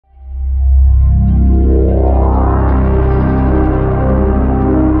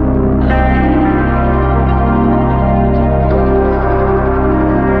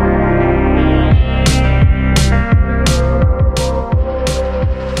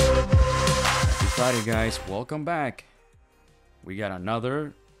Alrighty guys, welcome back. We got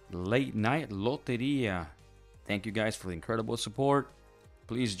another late night Loteria. Thank you guys for the incredible support.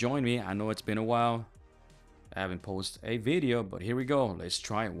 Please join me. I know it's been a while. I haven't posted a video, but here we go. Let's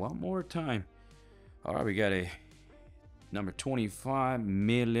try it one more time. Alright, we got a number $25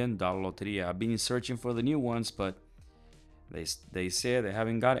 million Loteria. I've been searching for the new ones, but they said they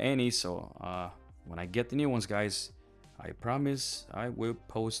haven't got any. So when I get the new ones, guys, I promise I will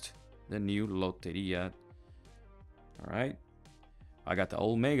post the new Loteria. All right, I got the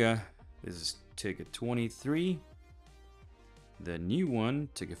old mega. This is ticket 23, the new one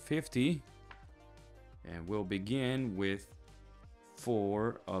ticket 50, and we'll begin with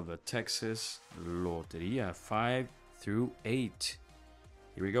 4 of the Texas Loteria, 5 through 8.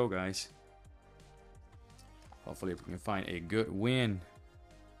 Here we go, guys. Hopefully we can find a good win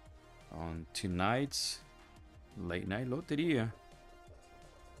on tonight's late night Loteria.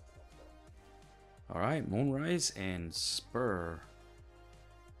 All right, Moonrise and Spur.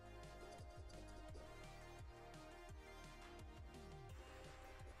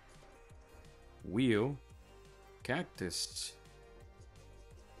 Wheel, Cactus.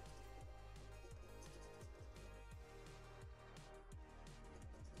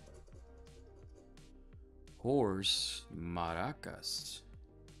 Horse, Maracas.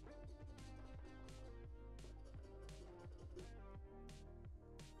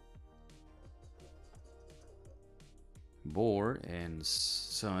 Boar and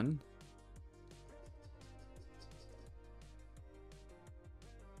Sun.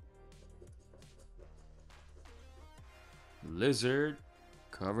 Lizard,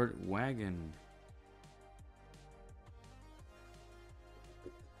 Covered Wagon.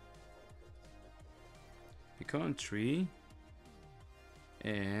 Pecan Tree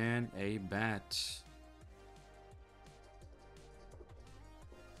and a Bat.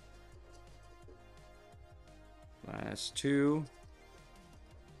 Last 2.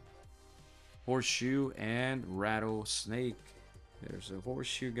 Horseshoe and Rattlesnake. There's a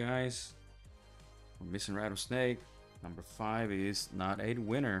horseshoe, guys. We're missing Rattlesnake. Number 5 is not a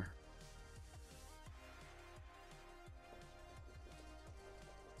winner.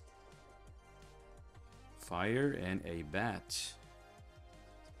 Fire and a Bat.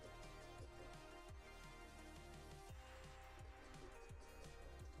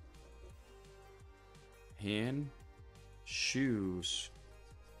 Hen, Shoes.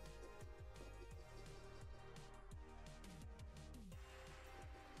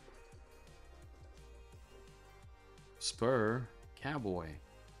 Spur, Cowboy.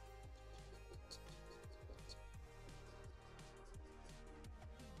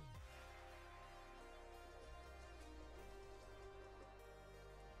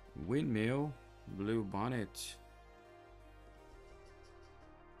 Windmill, Blue Bonnet.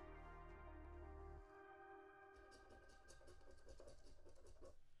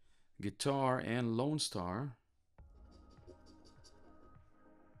 Guitar and Lone Star.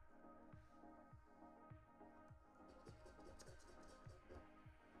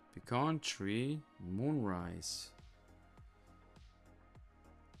 Pecan Tree, Moonrise.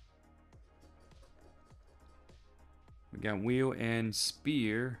 We got Wheel and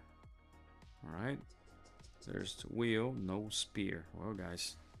Spear. All right, there's the wheel, no spear. Well,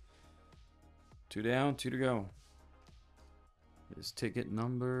 guys, 2 down, 2 to go. This is ticket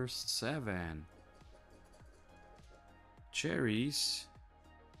number 7. Cherries,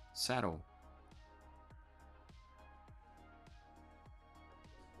 Saddle.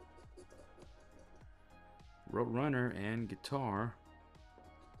 Roadrunner and Guitar.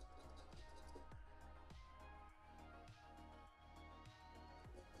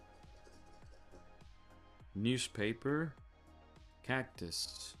 Newspaper,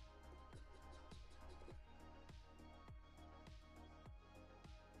 Cactus.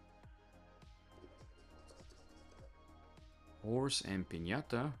 Horse and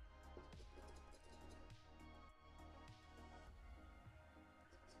Piñata.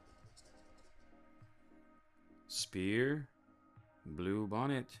 Spear, Blue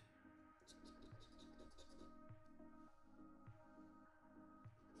Bonnet.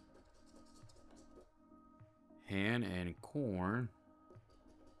 Hen and Corn.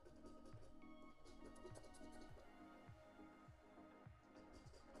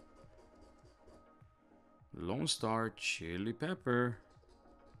 Lone Star, Chili Pepper.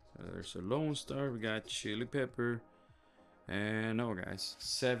 There's a Lone Star. We got Chili Pepper. And no, guys,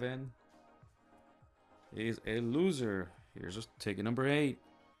 7 is a loser. Here's just ticket number 8.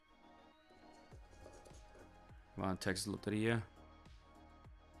 Come on, Texas Loteria.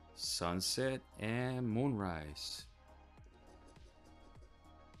 Sunset and Moonrise.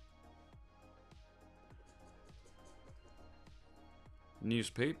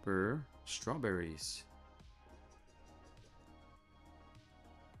 Newspaper, strawberries.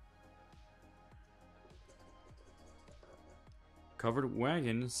 Covered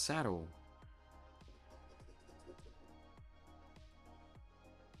wagon, saddle.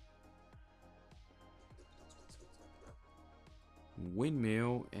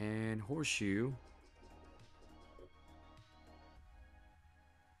 Windmill and horseshoe.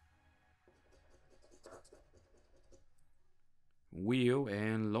 Wheel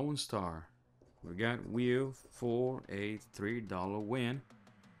and Lone Star. We got wheel for a $3 win.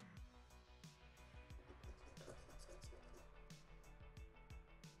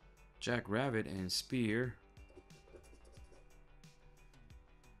 Jackrabbit and spear.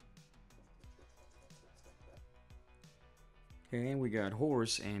 Okay, we got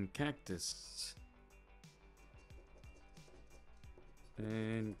horse and cactus.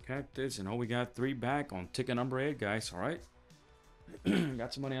 And cactus, and we got 3 back on ticket number 8, guys. All right,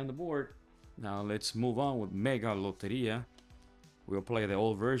 got some money on the board. Now let's move on with Mega Loteria. We'll play the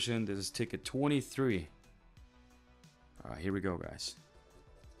old version. This is ticket 23. All right, here we go, guys.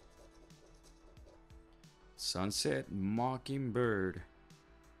 Sunset Mockingbird.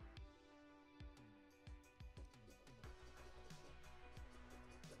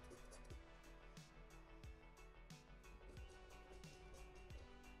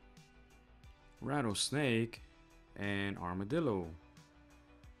 Rattlesnake and armadillo.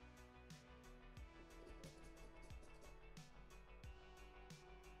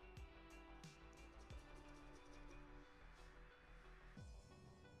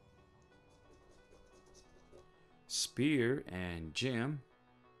 Spear and gem.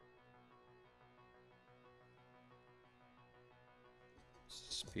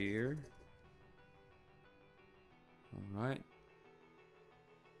 Spear. All right.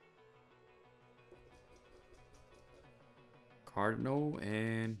 Cardinal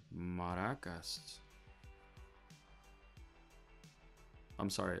and maracas. I'm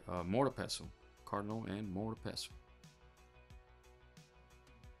sorry, mortapeso. Cardinal and mortapeso.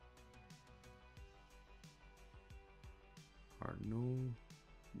 Cardinal,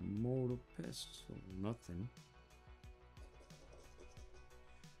 mortapeso, nothing.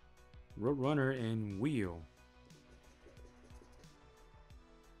 Roadrunner and wheel.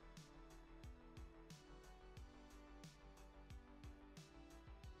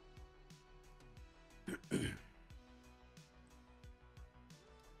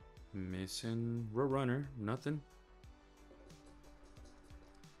 Missing Roadrunner, nothing.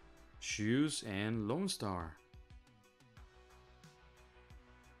 Shoes and Lone Star.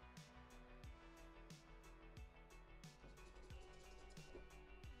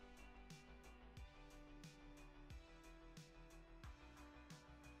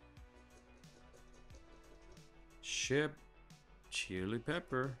 Ship, chili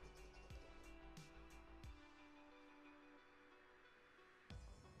pepper.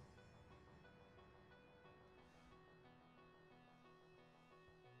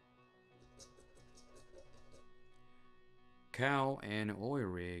 Cow and oil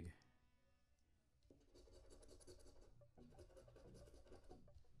rig.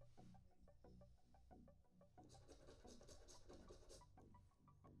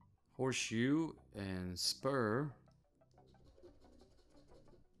 Horseshoe and spur.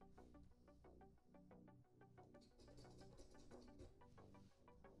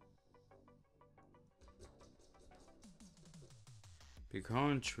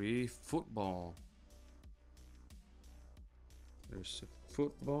 Pecan tree, football. There's a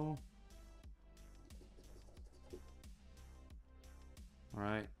football. All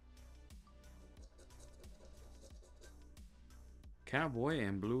right. Cowboy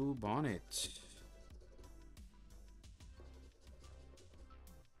and blue bonnet.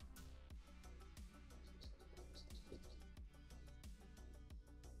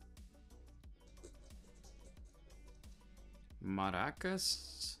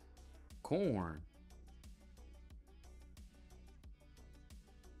 Maracas, corn.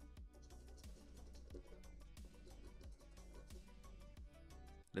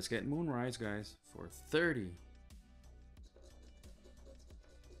 Let's get Moonrise, guys, for 30.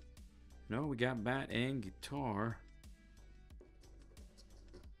 No, we got bat and guitar.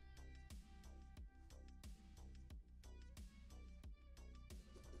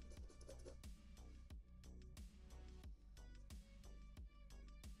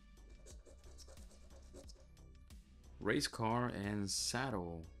 Race car and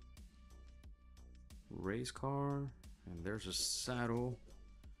saddle. Race car, and there's a saddle.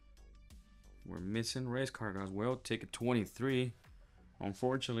 We're missing race car, guys. Well, ticket 23.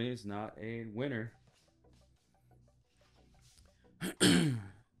 Unfortunately, it's not a winner.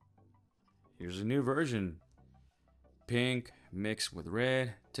 Here's a new version. Pink mixed with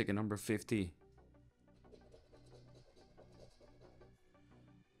red. Ticket number 50.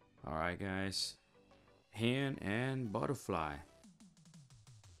 Alright, guys. Hen and butterfly.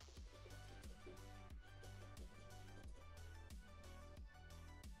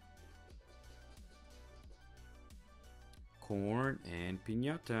 Corn and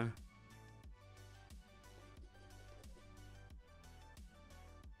piñata.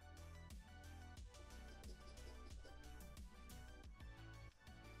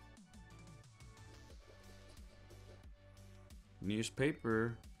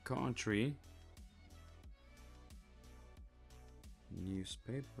 Newspaper, country.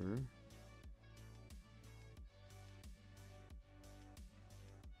 Newspaper.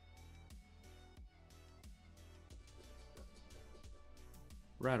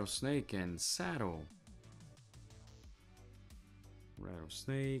 Rattlesnake and saddle.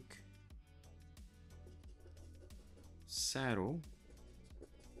 Rattlesnake. Saddle.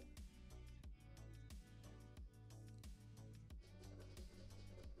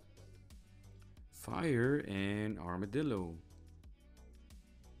 Fire and armadillo.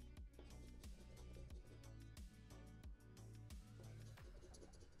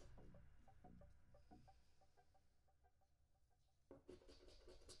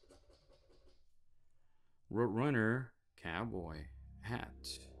 Roadrunner, cowboy, hat.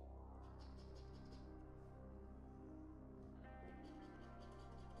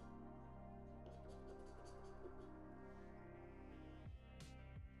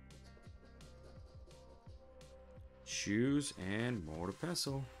 Shoes and mortar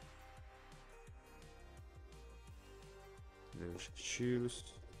pestle. There's shoes,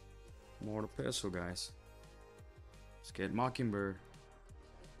 mortar pestle, guys. Let's get Mockingbird.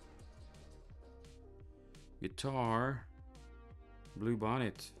 Guitar, blue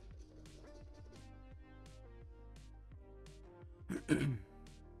bonnet.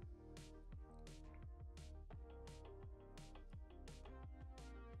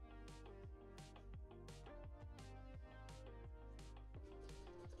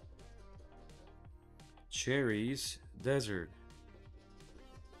 Cherries, desert.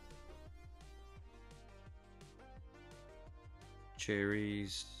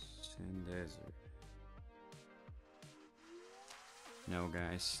 Cherries and desert. No,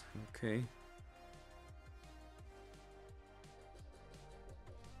 guys. Okay.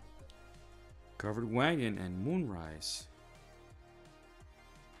 Covered wagon and moonrise.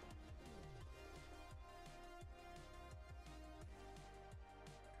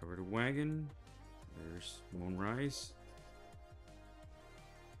 Covered wagon. There's moonrise.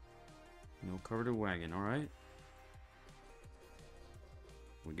 No covered wagon. All right.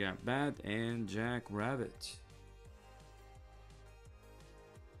 We got Bat and Jack Rabbit.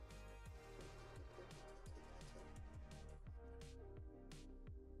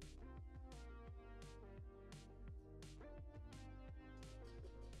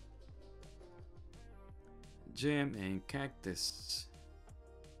 Jam and cactus.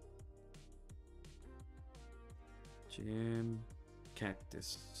 Jam,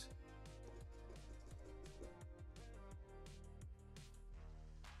 cactus.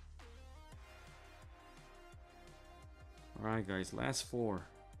 Alright, guys, last four.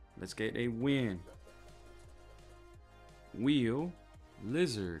 Let's get a win. Wheel,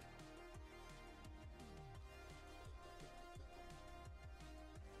 lizard.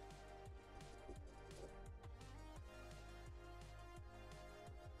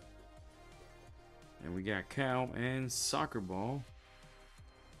 And we got cow and soccer ball.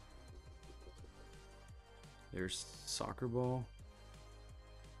 There's soccer ball.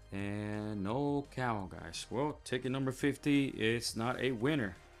 And no cow, guys. Well, ticket number 50 is not a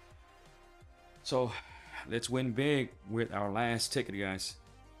winner. So let's win big with our last ticket, guys.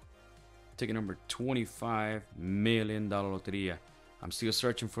 Ticket number $25 million Loteria. I'm still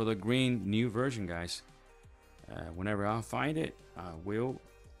searching for the green new version, guys. Whenever I find it, I will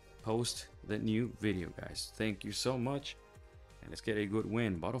post the new video, guys. Thank you so much. And let's get a good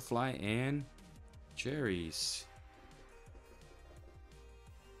win. Butterfly and cherries.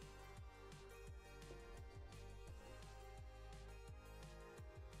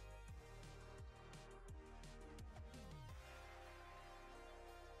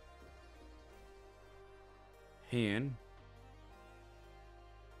 Hen.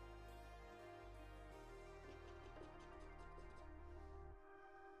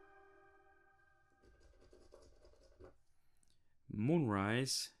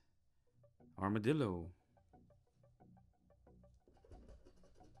 Moonrise. Armadillo.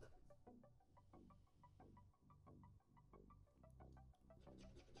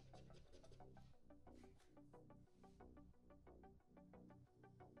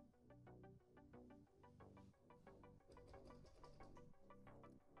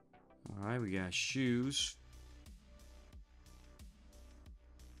 All right, we got shoes.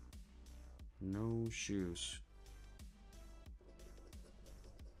 No shoes.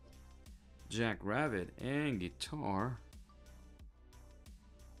 Jackrabbit and guitar.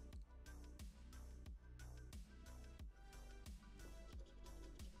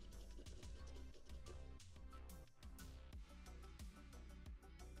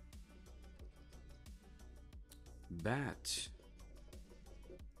 Bat.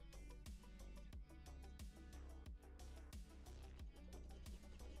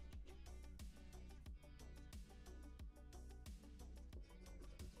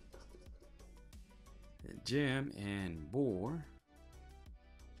 Gem and boar.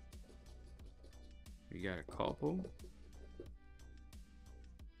 We got a couple.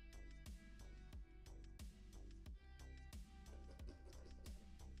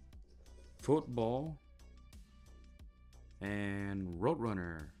 Football and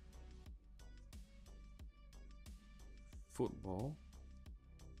Roadrunner. Football.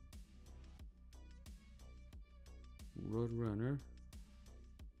 Roadrunner.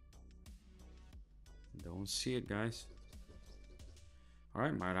 Don't see it, guys. All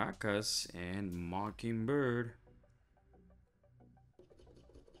right, maracas and mockingbird.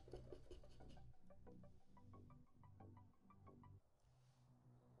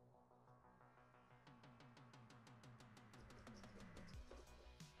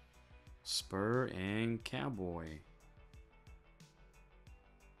 Spur and cowboy.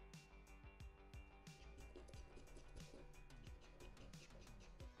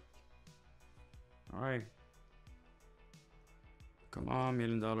 All right. Come on, $1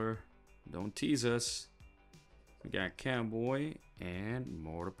 million. Don't tease us. We got cowboy and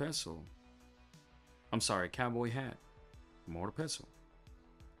mortar pestle. I'm sorry, cowboy hat. Mortar pestle.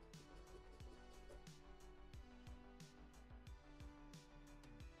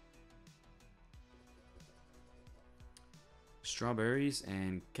 Strawberries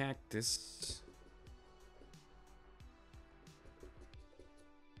and cactus.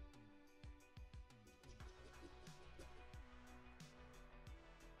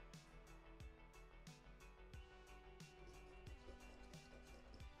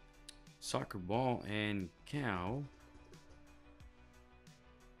 Soccer ball and cow.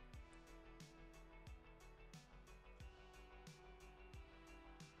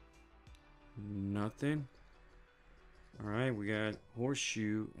 Nothing. All right, we got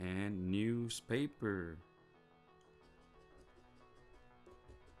horseshoe and newspaper.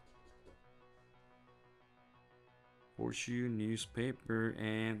 Horseshoe, newspaper,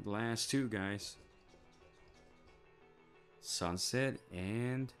 and last two, guys. Sunset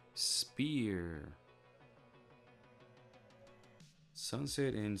and spear.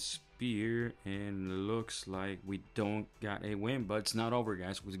 Sunset and spear, and looks like we don't got a win, but it's not over,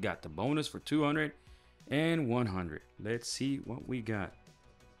 guys. We got the bonus for 200 and 100. Let's see what we got.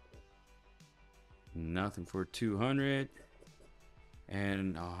 Nothing for 200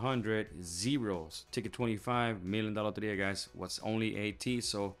 and 100 zeros. Ticket 25 $1 million today, guys. What's only AT,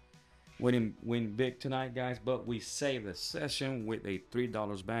 so win big tonight, guys. But we saved the session with a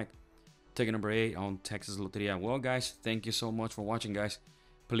 $3 back. Ticket number 8 on Texas Loteria. Well, guys, thank you so much for watching, guys.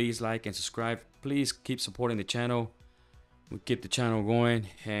 Please like and subscribe. Please keep supporting the channel. We keep the channel going,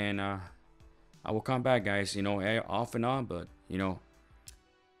 and I will come back, guys, you know, off and on, but you know,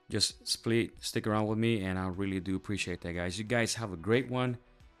 just stick around with me, and I really do appreciate that, guys. You guys have a great one.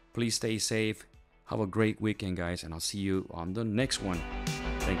 Please stay safe. Have a great weekend, guys, and I'll see you on the next one.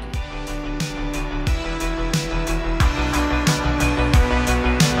 Thank you.